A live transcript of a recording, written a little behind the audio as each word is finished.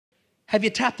Have you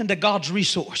tapped into God's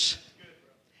resource?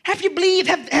 Have you believed?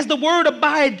 Has the word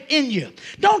abide in you?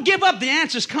 Don't give up. The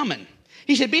answer's coming.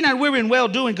 He said, be not weary in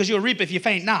well-doing, because you'll reap if you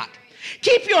faint not.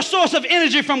 Keep your source of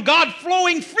energy from God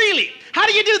flowing freely. How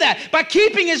do you do that? By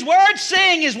keeping his word,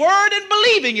 saying his word, and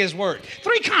believing his word.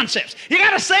 3 concepts. You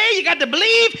got to say, you got to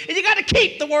believe, and you got to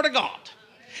keep the word of God.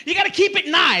 You got to keep it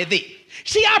nigh thee.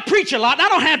 See, I preach a lot, and I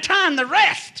don't have time to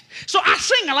rest. So I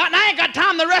sing a lot, and I ain't got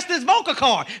time to rest this vocal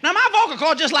cord. Now, my vocal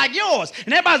cord just like yours,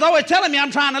 and everybody's always telling me I'm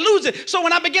trying to lose it. So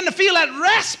when I begin to feel that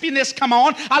raspiness come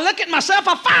on, I look at myself,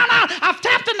 I found out I've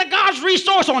tapped into God's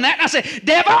resource on that, and I say,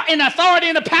 devil, in the authority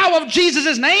and the power of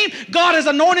Jesus' name, God has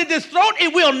anointed this throat.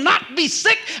 It will not be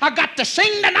sick. I've got to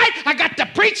sing tonight. I've got to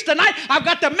preach tonight. I've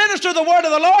got to minister the word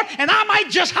of the Lord, and I might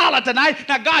just holler tonight.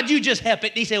 Now, God, you just help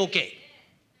it. And he said, okay.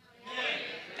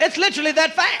 It's literally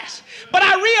that fast. But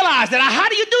I realized that. How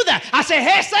do you do that? I say,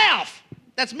 hey, self.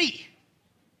 That's me.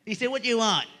 He said, what do you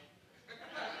want?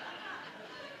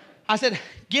 I said,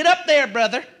 get up there,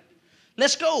 brother.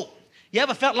 Let's go. You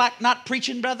ever felt like not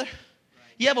preaching, brother?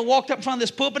 You ever walked up in front of this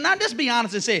pulpit? Now, just be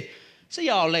honest and say, see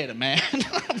y'all later, man.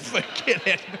 Forget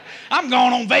it. I'm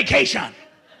going on vacation.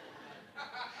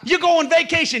 You go on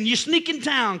vacation, you sneak in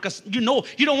town because you know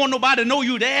you don't want nobody to know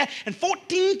you there, and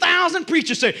 14,000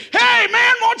 preachers say, hey, man,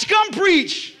 why don't you come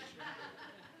preach?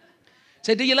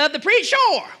 Say, do you love to preach?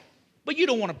 Sure. But you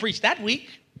don't want to preach that week.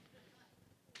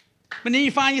 But then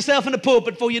you find yourself in the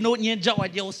pulpit before you know it, and you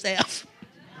enjoyed yourself.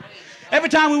 Every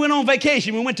time we went on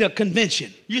vacation, we went to a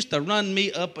convention. Used to run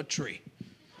me up a tree.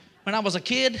 When I was a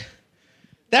kid,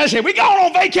 Dad said, we going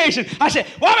on vacation. I said,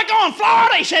 where we going,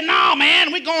 Florida? He said, no,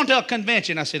 man, we going to a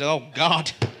convention. I said, oh, God.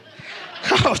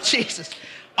 Oh, Jesus.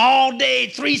 All day,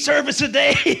 3 services a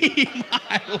day.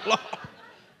 My Lord.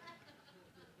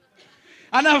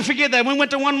 I'll never forget that. We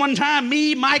went to one time,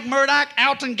 me, Mike Murdoch,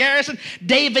 Alton Garrison,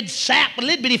 David Sapp, a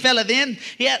little bitty fella then.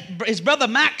 He had his brother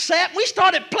Max Sapp. We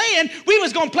started playing. We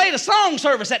was going to play the song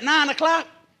service at 9 o'clock.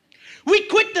 We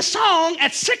quit the song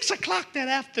at 6 o'clock that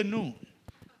afternoon.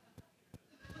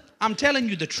 I'm telling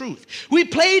you the truth. We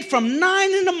played from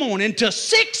 9 in the morning to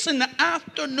 6 in the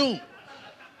afternoon.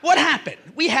 What happened?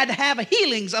 We had to have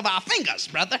healings of our fingers,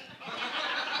 brother.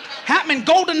 Happened in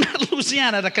Golden,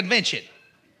 Louisiana at a convention.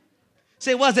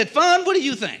 Say, was it fun? What do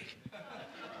you think?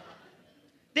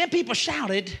 Then people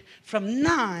shouted from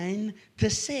 9 to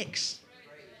 6.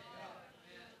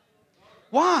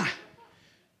 Why?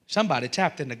 Somebody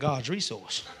tapped into God's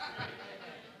resource.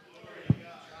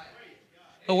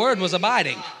 The word was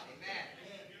abiding.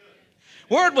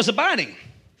 Word was abiding.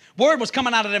 Word was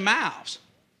coming out of their mouths.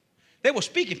 They were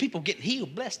speaking, people getting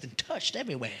healed, blessed, and touched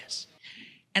everywhere.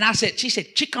 And I said,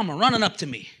 she come running up to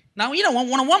me. Now, you know,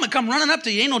 when a woman come running up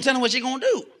to you, ain't no telling what she's going to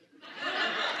do.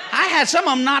 I had some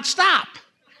of them not stop.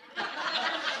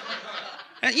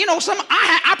 And, you know,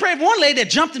 I prayed for one lady that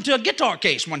jumped into a guitar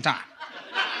case one time.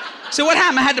 So what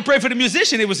happened? I had to pray for the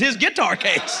musician. It was his guitar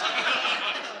case.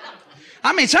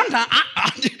 I mean, sometimes,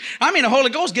 the Holy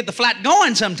Ghost get the flat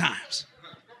going sometimes.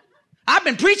 I've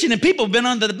been preaching and people have been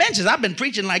under the benches. I've been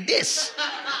preaching like this.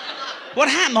 What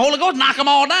happened? The Holy Ghost knock them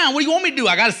all down. What do you want me to do?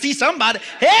 I got to see somebody.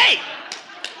 Hey!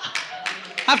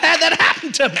 I've had that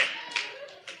happen to me.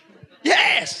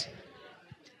 Yes.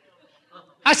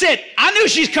 I said, I knew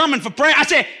she's coming for prayer. I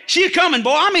said, she's coming,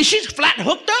 boy. I mean, she's flat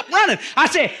hooked up running. I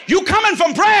said, you coming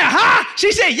from prayer, huh?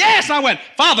 She said, yes. I went,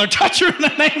 Father, touch her in the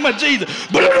name of Jesus.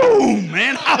 Boom,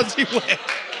 man. How she went.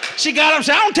 She got up and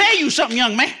said, I don't tell you something,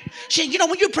 young man. She said, you know,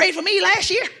 when you prayed for me last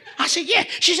year? I said, yeah.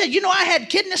 She said, you know, I had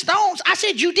kidney stones. I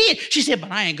said, you did. She said,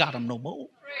 but I ain't got them no more.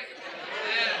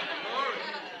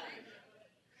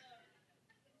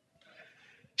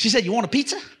 She said, you want a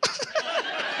pizza?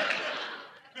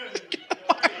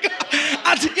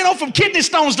 I said, you know, from kidney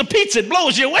stones to pizza, it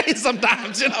blows you away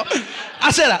sometimes, you know.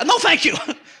 I said, no, thank you.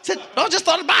 I said, I just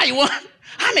thought I'd buy you one.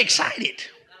 I'm excited.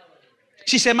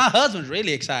 She said, my husband's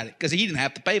really excited because he didn't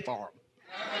have to pay for them.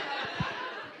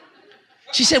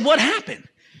 She said, what happened?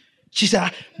 She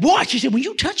said, boy, she said, when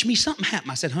you touched me, something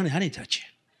happened. I said, honey, I didn't touch you.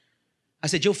 I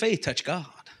said, your faith touched God.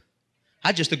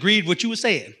 I just agreed what you were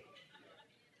saying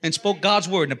and spoke God's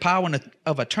word in the power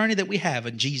of attorney that we have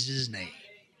in Jesus' name.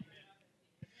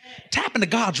 Tap into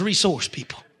God's resource,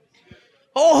 people.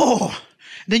 Oh,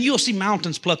 then you'll see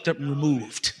mountains plucked up and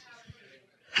removed.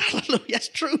 Hallelujah, that's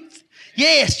truth.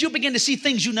 Yes, you'll begin to see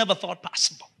things you never thought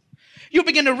possible. You'll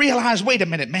begin to realize, wait a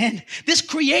minute, man, this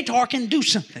creator can do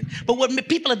something. But what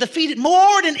people are defeated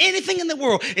more than anything in the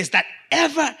world is that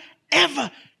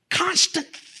ever constant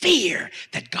fear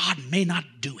that God may not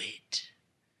do it.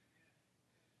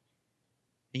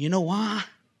 And you know why?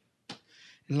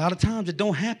 And a lot of times it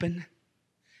don't happen.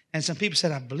 And some people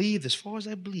said, I believed as far as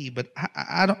I believe, but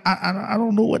I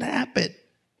don't know what happened.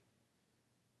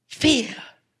 Fear.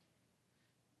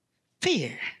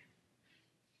 Fear.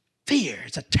 Fear.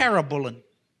 It's a terrible and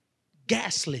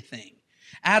ghastly thing.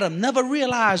 Adam never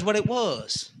realized what it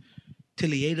was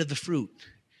till he ate of the fruit.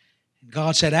 And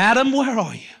God said, Adam, where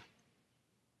are you?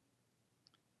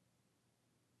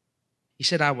 He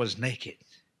said, I was naked.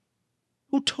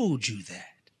 Who told you that?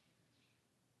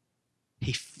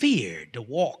 He feared to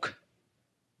walk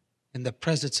in the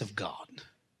presence of God.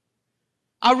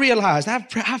 I realized I've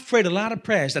prayed a lot of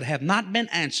prayers that have not been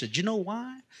answered. You know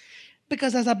why?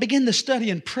 Because as I began to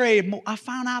study and pray, I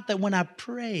found out that when I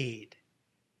prayed,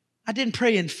 I didn't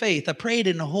pray in faith. I prayed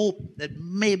in the hope that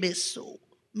maybe so,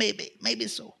 maybe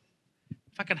so.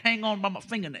 If I could hang on by my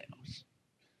fingernails.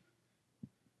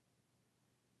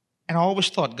 And I always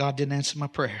thought God didn't answer my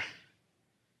prayer.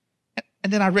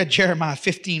 And then I read Jeremiah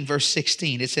 15, verse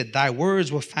 16. It said, thy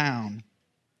words were found,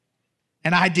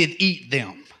 and I did eat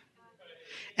them.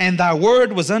 And thy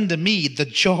word was unto me the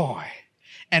joy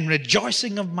and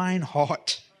rejoicing of mine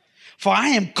heart. For I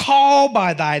am called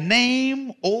by thy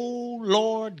name, O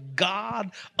Lord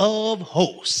God of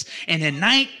hosts. And in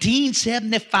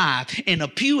 1975, in a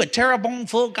pew at Terrebonne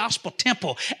Full Gospel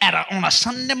Temple on a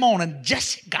Sunday morning,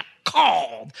 Jesse got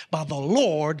called by the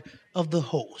Lord of the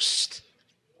host.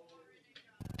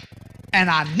 And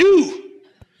I knew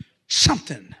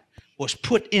something was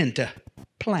put into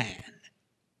plan.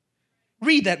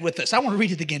 Read that with us. I want to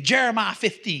read it again. Jeremiah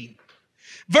 15,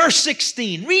 verse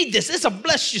 16. Read this. This will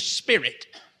bless your spirit.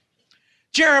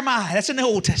 Jeremiah, that's in the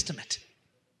Old Testament.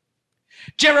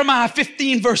 Jeremiah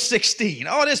 15, verse 16.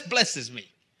 Oh, this blesses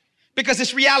me because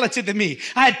it's reality to me.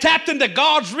 I had tapped into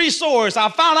God's resource. I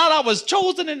found out I was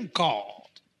chosen and called.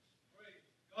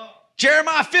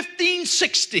 Jeremiah 15,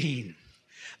 16.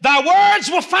 Thy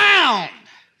words were found,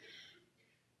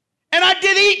 and I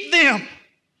did eat them.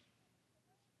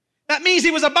 That means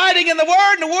he was abiding in the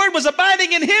word, and the word was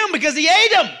abiding in him because he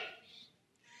ate them.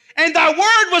 And thy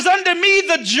word was unto me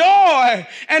the joy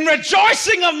and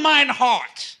rejoicing of mine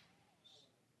heart.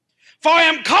 For I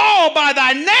am called by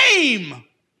thy name,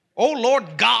 O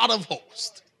Lord God of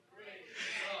hosts.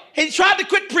 He tried to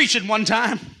quit preaching one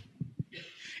time,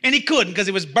 and he couldn't because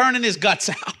he was burning his guts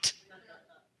out.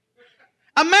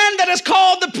 A man that is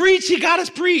called to preach, he got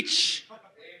to preach.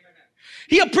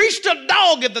 He'll preach to a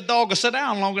dog if the dog will sit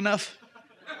down long enough.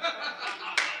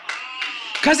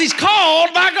 Because he's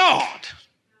called by God.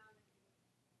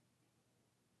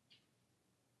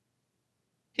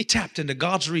 He tapped into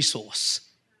God's resource.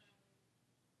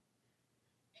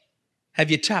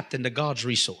 Have you tapped into God's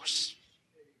resource?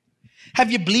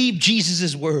 Have you believed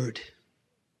Jesus' word?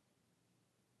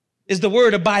 Is the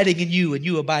word abiding in you and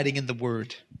you abiding in the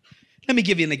word? Let me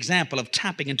give you an example of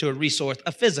tapping into a resource,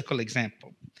 a physical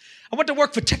example. I went to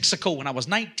work for Texaco when I was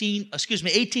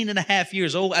 18 and a half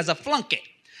years old as a flunky.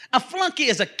 A flunky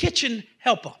is a kitchen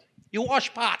helper. You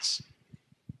wash pots.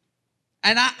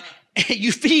 And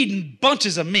you feed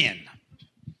bunches of men.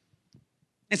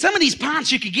 And some of these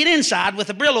pots you could get inside with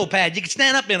a Brillo pad. You could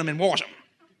stand up in them and wash them.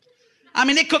 I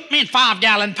mean, they cook me in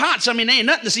 5-gallon pots. I mean, there ain't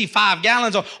nothing to see 5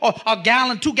 gallons or a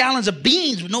gallon, 2 gallons of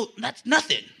beans. That's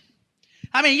nothing.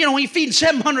 I mean, when you're feeding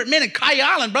 700 men in Kai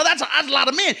Island, brother, that's a lot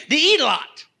of men. They eat a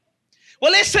lot.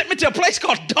 Well, they sent me to a place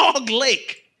called Dog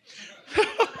Lake.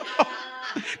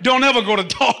 Don't ever go to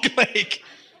Dog Lake.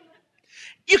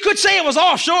 You could say it was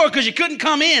offshore because you couldn't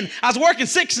come in. I was working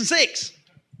 6 and 6.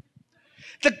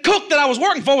 The cook that I was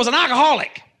working for was an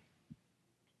alcoholic.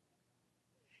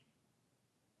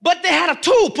 But they had a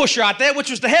tool pusher out there, which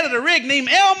was the head of the rig named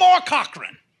Elmore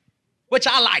Cochran, which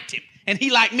I liked him, and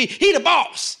he liked me. He the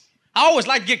boss. I always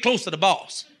like to get close to the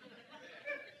boss.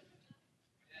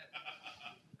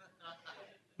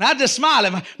 And I just smiled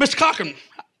at him. Mr. Cochran,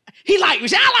 he liked me. He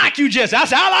said, I like you, Jesse. I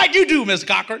said, I like you too, Mr.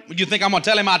 Cochran. You think I'm going to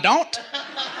tell him I don't?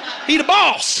 He the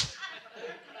boss.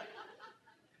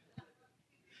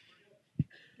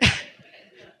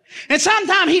 And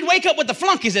sometimes he'd wake up with the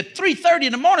flunkies at 3:30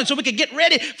 in the morning so we could get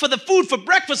ready for the food for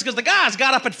breakfast because the guys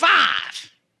got up at 5.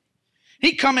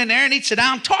 He'd come in there and he'd sit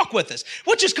down and talk with us,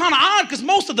 which is kind of odd because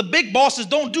most of the big bosses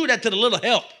don't do that to the little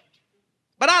help.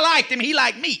 But I liked him. He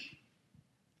liked me.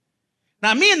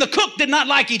 Now, me and the cook did not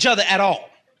like each other at all.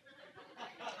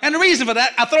 And the reason for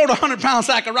that, I throwed a 100-pound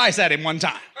sack of rice at him one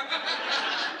time.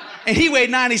 And he weighed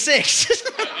 96.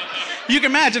 You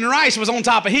can imagine the rice was on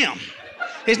top of him.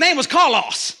 His name was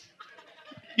Carlos.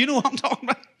 You know what I'm talking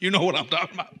about? You know what I'm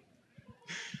talking about.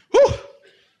 Whew.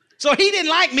 So he didn't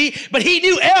like me, but he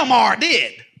knew Elmore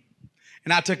did.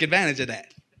 And I took advantage of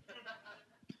that.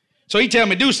 So he tell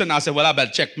me do something. I said, well, I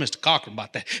better check Mr. Cochran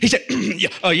about that. He said,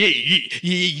 yeah,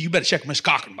 you better check Mr.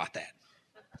 Cochran about that.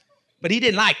 But he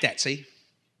didn't like that, see?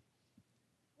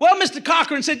 Well, Mr.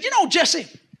 Cochran said, you know, Jesse,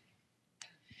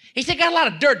 he said, got a lot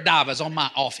of dirt divers on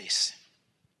my office.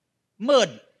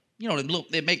 Mud, you know,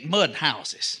 they make mud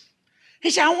houses. He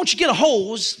said, I want you to get a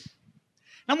hose,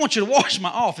 and I want you to wash my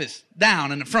office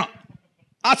down in the front.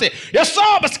 I said, yes, sir,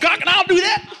 Mr. Cochran, I'll do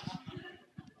that.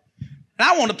 And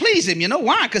I want to please him, you know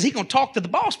why? Because he's going to talk to the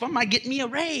boss, but I might get me a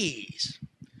raise.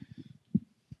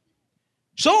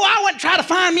 So I went and tried to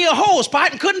find me a hose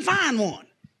pipe and couldn't find one.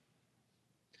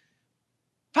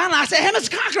 Finally, I said, hey,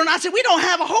 Mr. Cochran, I said, we don't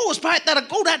have a hose pipe that'll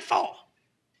go that far.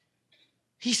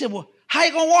 He said, well, how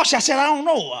you going to wash it? I said, I don't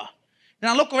know.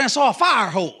 Then I looked over and saw a fire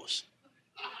hose.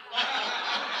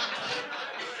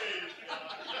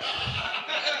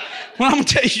 Well, I'm going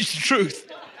to tell you the truth.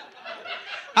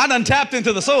 I done tapped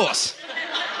into the source.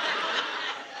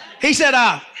 He said,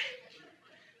 I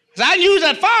can use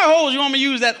that fire hose. You want me to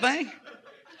use that thing?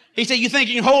 He said, you think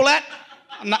you can hold that?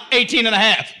 I'm not 18 and a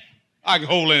half. I can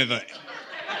hold anything.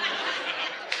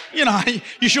 You know,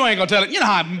 you sure ain't gonna tell it. You know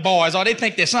how boys are. They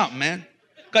think they're something, man.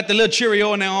 Got the little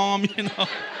Cheerio in their arm, you know.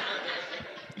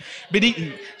 Been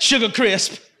eating Sugar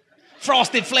Crisp,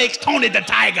 Frosted Flakes, Tony the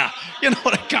Tiger. You know,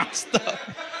 that kind of stuff.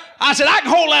 I said, I can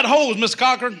hold that hose, Mr.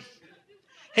 Cochran.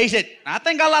 He said, I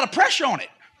think got a lot of pressure on it.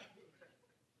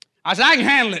 I said, I can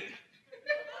handle it.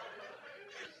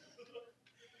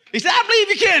 He said, I believe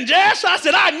you can, Jess. I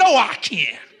said, I know I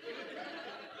can.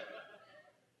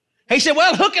 He said,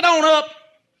 well, hook it on up.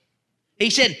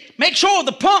 He said, make sure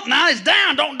the pump now is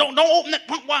down. Don't open that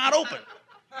pump wide open.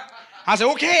 I said,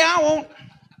 okay, I won't.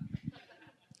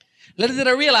 Little did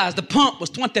I realize the pump was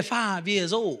 25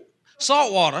 years old.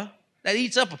 Salt water that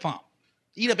eats up a pump.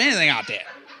 Eat up anything out there.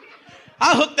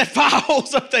 I hooked that fire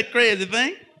hose up that crazy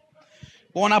thing.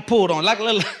 Boy, and I pulled on like a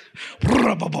little,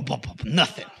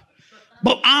 nothing.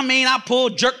 But I mean, I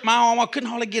pulled, jerked my arm. I couldn't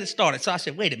hardly get it started. So I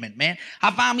said, wait a minute, man.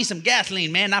 I found me some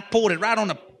gasoline, man. And I poured it right on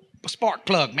the spark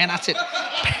plug, man. I said,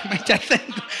 make that thing,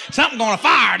 something going to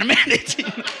fire in a minute.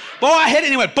 Boy, I hit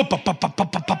it and it went,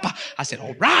 I said,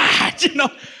 all right, you know.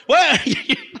 Well,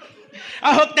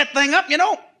 I hooked that thing up, you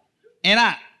know, and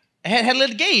I had a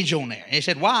little gauge on there. It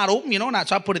said wide open, you know, and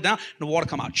so I put it down, and the water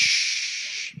come out.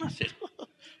 Shh. I said,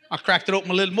 I cracked it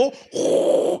open a little more.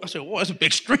 I said, whoa, that's a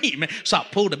big stream, man. So I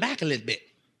pulled it back a little bit.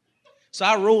 So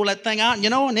I rolled that thing out, you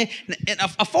know, and a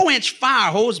 4-inch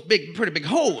fire hose, pretty big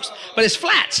hose, but it's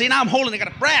flat. See, now I'm holding it,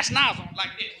 got a brass nozzle like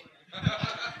this.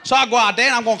 So I go out there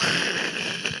and I'm going,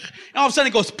 and all of a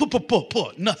sudden it goes,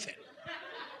 nothing.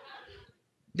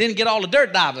 Didn't get all the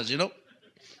dirt divers, you know.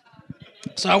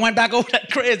 So I went back over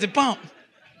that crazy pump.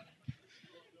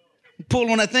 Pulled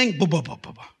on that thing, pulled on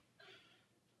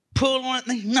that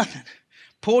thing, nothing.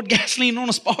 Poured gasoline on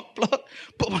a spark plug.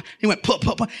 He went,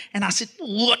 and I said,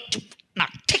 what? Now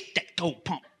take that gold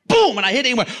pump. Boom, and I hit it.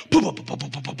 He went,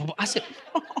 I said,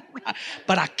 all right.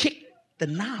 But I kicked the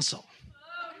nozzle.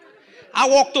 I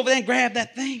walked over there and grabbed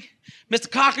that thing. Mr.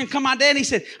 Cochran come out there and he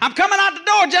said, I'm coming out the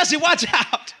door, Jesse, watch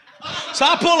out. So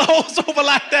I pulled the hose over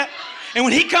like that. And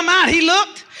when he come out, he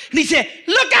looked and he said,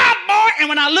 look out, boy. And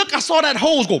when I looked, I saw that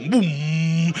hose go boom.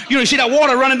 You know, you see that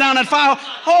water running down that fire?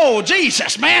 Oh,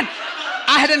 Jesus, man.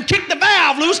 I hadn't kicked the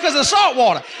valve loose because of the salt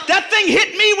water. That thing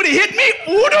hit me when it hit me.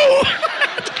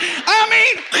 I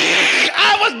mean,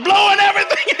 I was blowing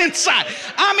everything inside.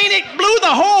 I mean, it blew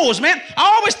the hose, man.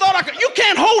 I always thought you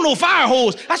can't hold no fire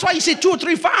hose. That's why you see 2 or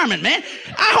 3 firemen, man.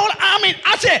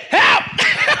 I said, help,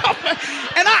 help.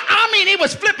 And I mean, it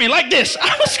was flipping like this.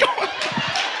 I was going,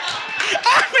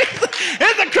 I mean,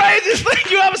 it's the craziest thing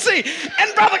you ever see.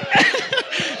 And brother,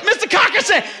 Mr. Cochran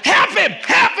said, help him,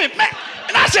 man.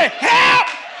 And I said, help,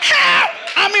 help.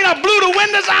 I mean, I blew the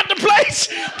windows out the place.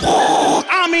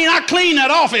 I mean, I cleaned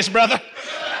that office, brother.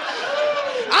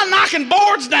 I'm knocking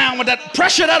boards down with that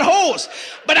pressure of that hose.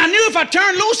 But I knew if I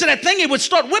turned loose of that thing, it would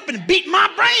start whipping and beat my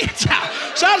brains out.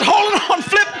 So I was holding on,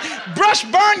 flipping, brush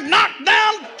burned, knocked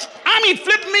down. I mean,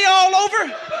 flipping me all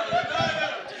over.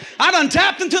 I done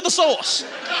tapped into the source.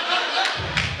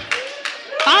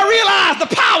 I realized the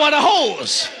power of the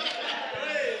hose.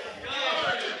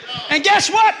 And guess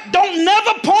what? Don't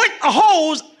never point a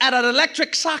hose at an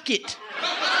electric socket.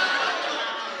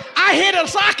 I hit a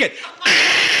socket.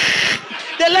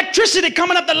 The electricity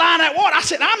coming up the line of that water. I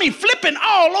said, I mean, flipping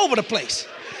all over the place.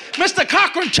 Mr.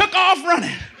 Cochran took off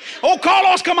running. Old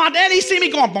Carlos come out there and he see me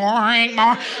going, boing,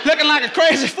 boing, looking like a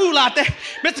crazy fool out there.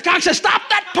 Mr. Cochran said, stop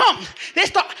that pump. They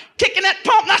start kicking that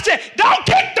pump. And I said, don't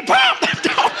kick the pump.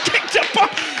 Don't kick the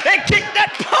pump. They kicked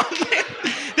that pump.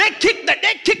 They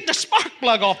kicked the spark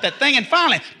plug off that thing, and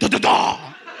finally,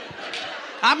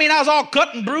 I mean, I was all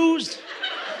cut and bruised.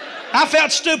 I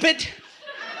felt stupid.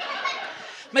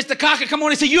 Mr. Cocker come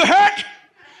on and said, you hurt?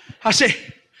 I said,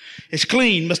 it's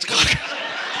clean, Mr. Cocker.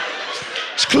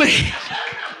 It's clean.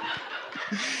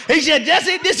 He said,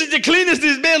 Jesse, this is the cleanest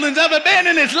this building's ever been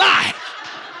in its life.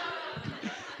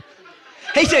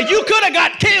 He said, you could have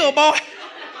got killed, boy.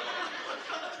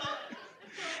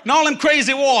 And all them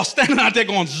crazy walls standing out there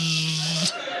going,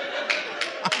 zzz.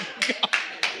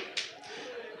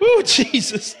 Oh,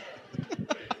 Jesus.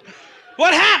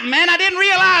 What happened, man? I didn't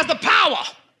realize the power.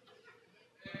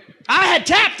 I had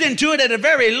tapped into it at a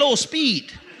very low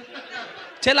speed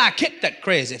till I kicked that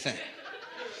crazy thing.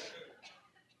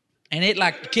 And it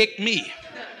like kicked me.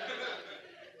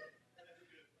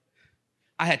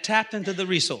 I had tapped into the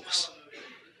resource.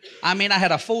 I mean, I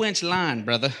had a 4-inch line,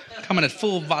 brother, coming at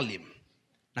full volume.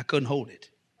 I couldn't hold it.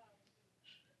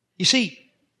 You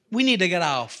see, we need to get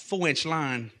our 4-inch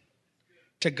line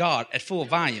to God at full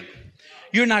volume.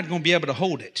 You're not going to be able to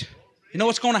hold it. You know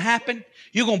what's going to happen?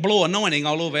 You're going to blow anointing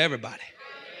all over everybody.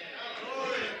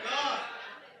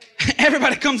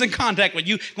 Everybody comes in contact with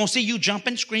you, going to see you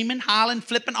jumping, screaming, hollering,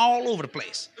 flipping all over the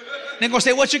place. They're going to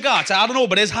say, what you got? Say, I don't know,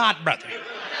 but it's hot, brother.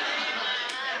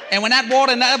 And when that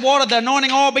water, the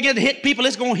anointing all begin to hit people,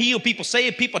 it's going to heal people,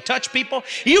 save people, touch people.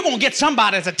 You're going to get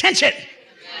somebody's attention.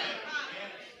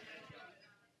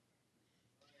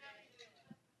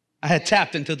 I had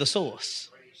tapped into the source.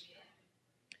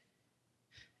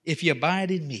 If you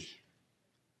abide in me,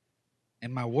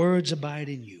 and my words abide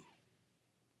in you,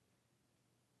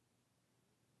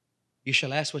 you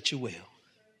shall ask what you will,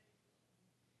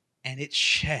 and it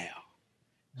shall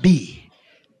be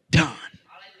done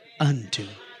unto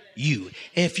you.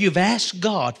 If you've asked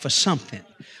God for something,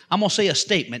 I'm going to say a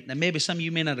statement that maybe some of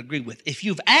you may not agree with. If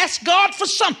you've asked God for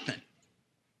something,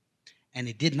 and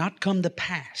it did not come to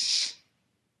pass,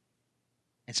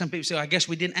 and some people say, I guess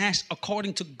we didn't ask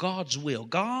according to God's will.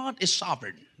 God is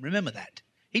sovereign. Remember that.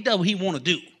 He does what he want to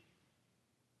do.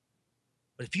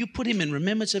 But if you put him in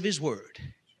remembrance of his word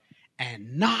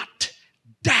and not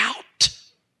doubt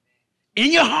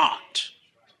in your heart,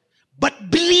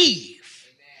 but believe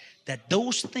that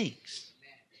those things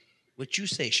which you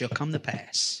say shall come to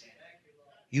pass,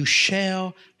 you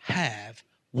shall have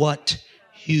what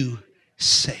you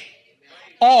say.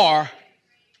 Or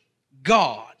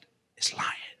God is lying.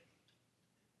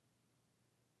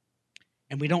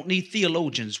 And we don't need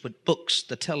theologians with books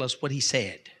to tell us what he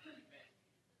said.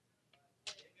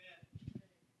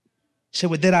 So,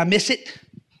 well, did I miss it?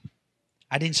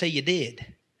 I didn't say you did.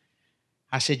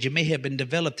 I said you may have been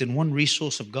developed in one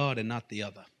resource of God and not the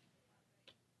other.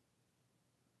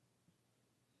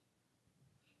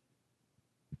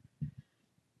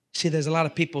 See, there's a lot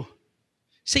of people.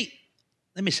 See,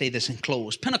 let me say this in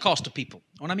close. Pentecostal people.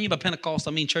 What I mean by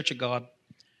Pentecostal, I mean Church of God,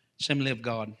 Assembly of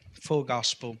God, Full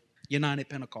Gospel, United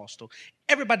Pentecostal.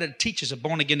 Everybody that teaches a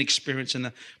born-again experience in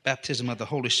the baptism of the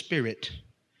Holy Spirit,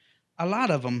 a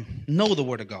lot of them know the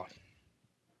Word of God.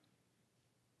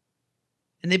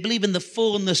 And they believe in the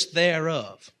fullness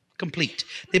thereof. Complete.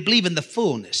 They believe in the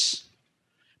fullness.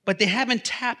 But they haven't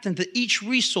tapped into each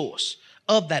resource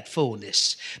of that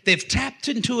fullness. They've tapped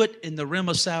into it in the realm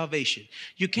of salvation.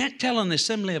 You can't tell an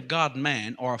Assembly of God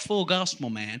man or a Full Gospel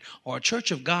man or a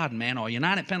Church of God man or a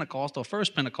United Pentecostal or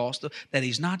First Pentecostal that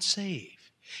he's not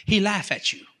saved. He laugh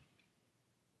at you.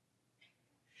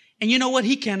 And you know what?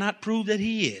 He cannot prove that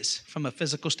he is from a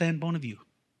physical standpoint of view.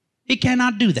 He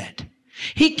cannot do that.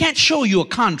 He can't show you a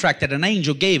contract that an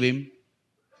angel gave him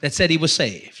that said he was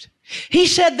saved. He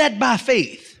said that by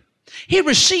faith. He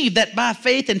received that by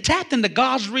faith and tapped into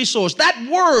God's resource. That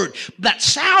word, that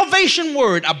salvation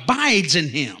word abides in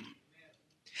him.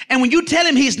 And when you tell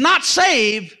him he's not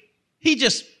saved, he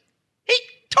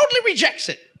totally rejects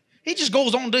it. He just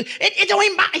goes on to it. It don't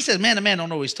even matter. He says, man, the man don't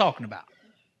know what he's talking about.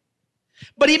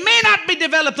 But he may not be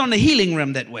developed on the healing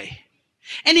realm that way.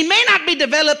 And he may not be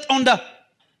developed on the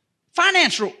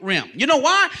financial realm. You know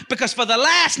why? Because for the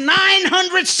last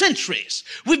 900 centuries,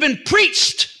 we've been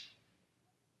preached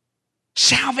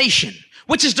salvation,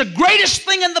 which is the greatest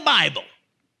thing in the Bible.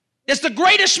 It's the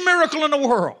greatest miracle in the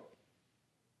world.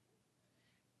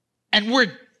 And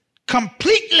we're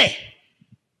completely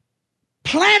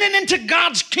planning into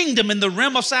God's kingdom in the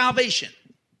realm of salvation.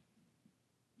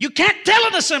 You can't tell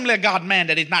an Assembly of God man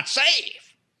that he's not saved.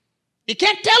 You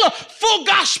can't tell a Full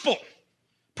Gospel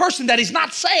person that he's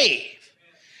not saved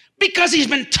because he's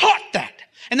been taught that,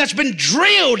 and that's been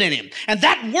drilled in him. And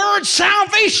that word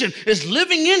salvation is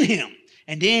living in him.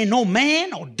 And there ain't no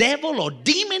man or devil or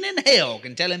demon in hell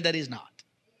can tell him that he's not.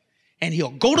 And he'll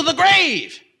go to the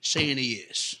grave saying he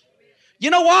is. You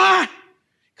know why?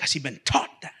 Because he's been taught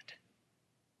that.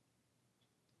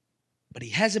 but he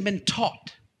hasn't been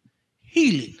taught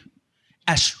healing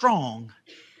as strong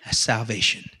as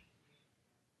salvation.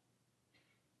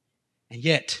 And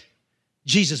yet,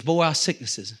 Jesus bore our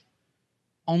sicknesses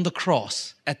on the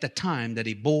cross at the time that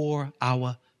he bore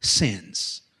our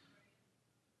sins.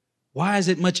 Why is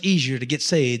it much easier to get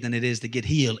saved than it is to get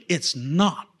healed? It's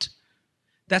not.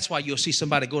 That's why you'll see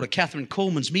somebody go to Catherine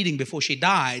Coleman's meeting before she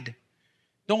died,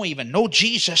 don't even know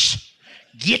Jesus,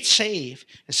 get saved,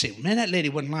 and say, man, that lady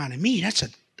wasn't lying to me. That's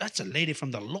a lady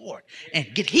from the Lord. And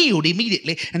get healed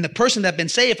immediately. And the person that's been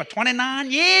saved for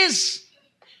 29 years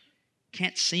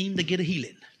can't seem to get a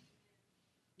healing.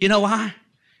 You know why?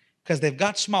 Because they've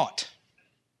got smart.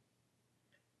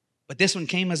 But this one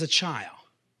came as a child.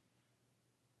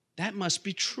 That must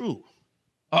be true.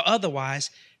 Or otherwise,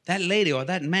 that lady or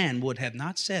that man would have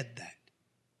not said that.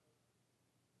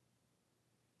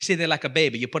 See, they're like a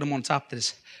baby. You put them on top of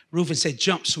this roof and say,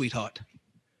 jump, sweetheart.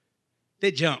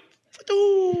 They jump.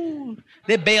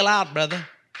 They bail out, brother.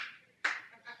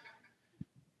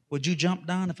 Would you jump,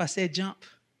 Don, if I said jump?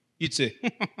 You'd say,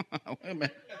 wait a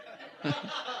minute.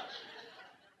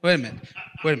 Wait a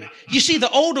minute. You see, the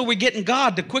older we get in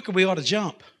God, the quicker we ought to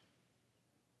jump.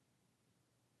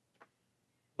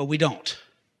 But we don't.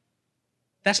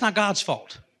 That's not God's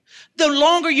fault. The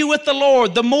longer you're with the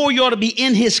Lord, the more you ought to be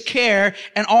in his care,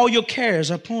 and all your cares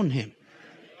are upon him.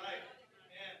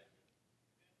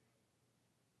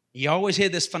 You always hear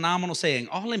this phenomenal saying,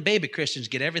 all them baby Christians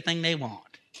get everything they want.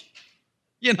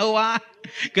 You know why?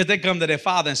 Because they come to their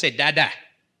father and say, Dada.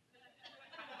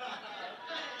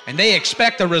 And they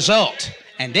expect a result,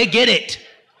 and they get it.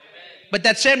 But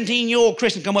that 17-year-old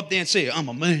Christian come up there and say, I'm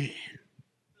a man.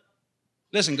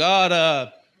 Listen,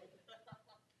 God,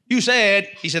 you said,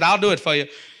 he said, I'll do it for you.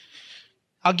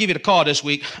 I'll give you the car this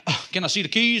week. Can I see the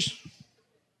keys?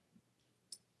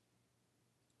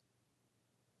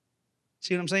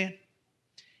 See what I'm saying?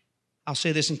 I'll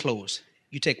say this and close.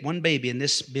 You take one baby in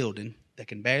this building that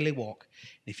can barely walk,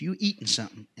 and if you're eating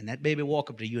something and that baby walk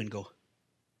up to you and go,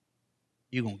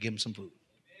 you're going to give him some food.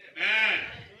 Amen.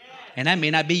 And that may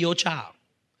not be your child.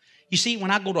 You see,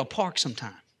 when I go to a park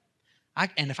sometime,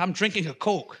 and if I'm drinking a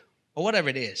Coke or whatever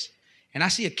it is, and I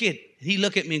see a kid, and he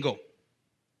look at me and go,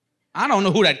 I don't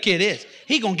know who that kid is.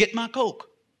 He going to get my Coke.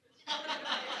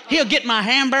 He'll get my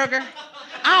hamburger.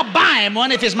 I'll buy him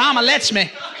one if his mama lets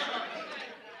me.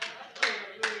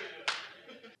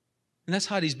 And that's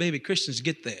how these baby Christians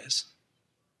get theirs.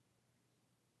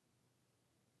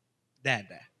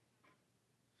 Dada.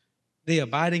 They're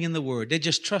abiding in the word. They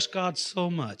just trust God so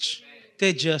much.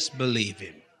 They just believe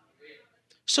him.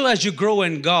 So as you grow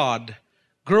in God,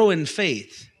 grow in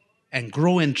faith, and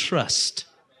grow in trust,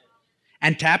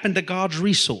 and tap into God's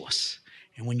resource.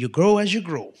 And when you grow as you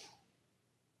grow,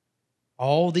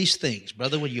 all these things,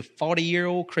 brother, when you're a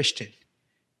 40-year-old Christian,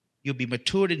 you'll be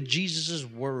matured in Jesus'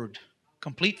 word,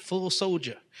 complete full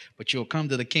soldier, but you'll come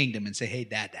to the kingdom and say, hey,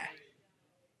 Dada,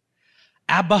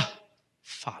 Abba,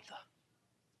 Father.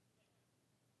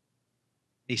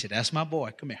 He said, that's my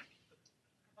boy. Come here.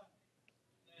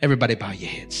 Everybody bow your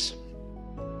heads.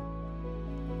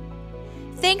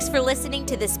 Thanks for listening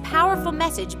to this powerful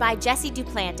message by Jesse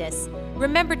Duplantis.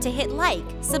 Remember to hit like,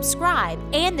 subscribe,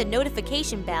 and the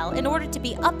notification bell in order to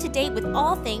be up to date with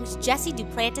all things Jesse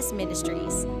Duplantis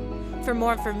Ministries. For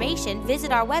more information,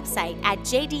 visit our website at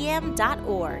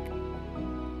jdm.org.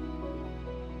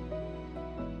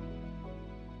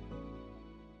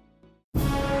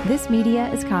 This media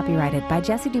is copyrighted by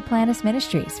Jesse Duplantis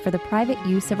Ministries for the private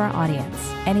use of our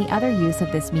audience. Any other use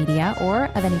of this media or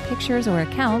of any pictures or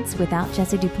accounts without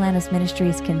Jesse Duplantis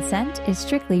Ministries' consent is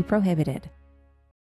strictly prohibited.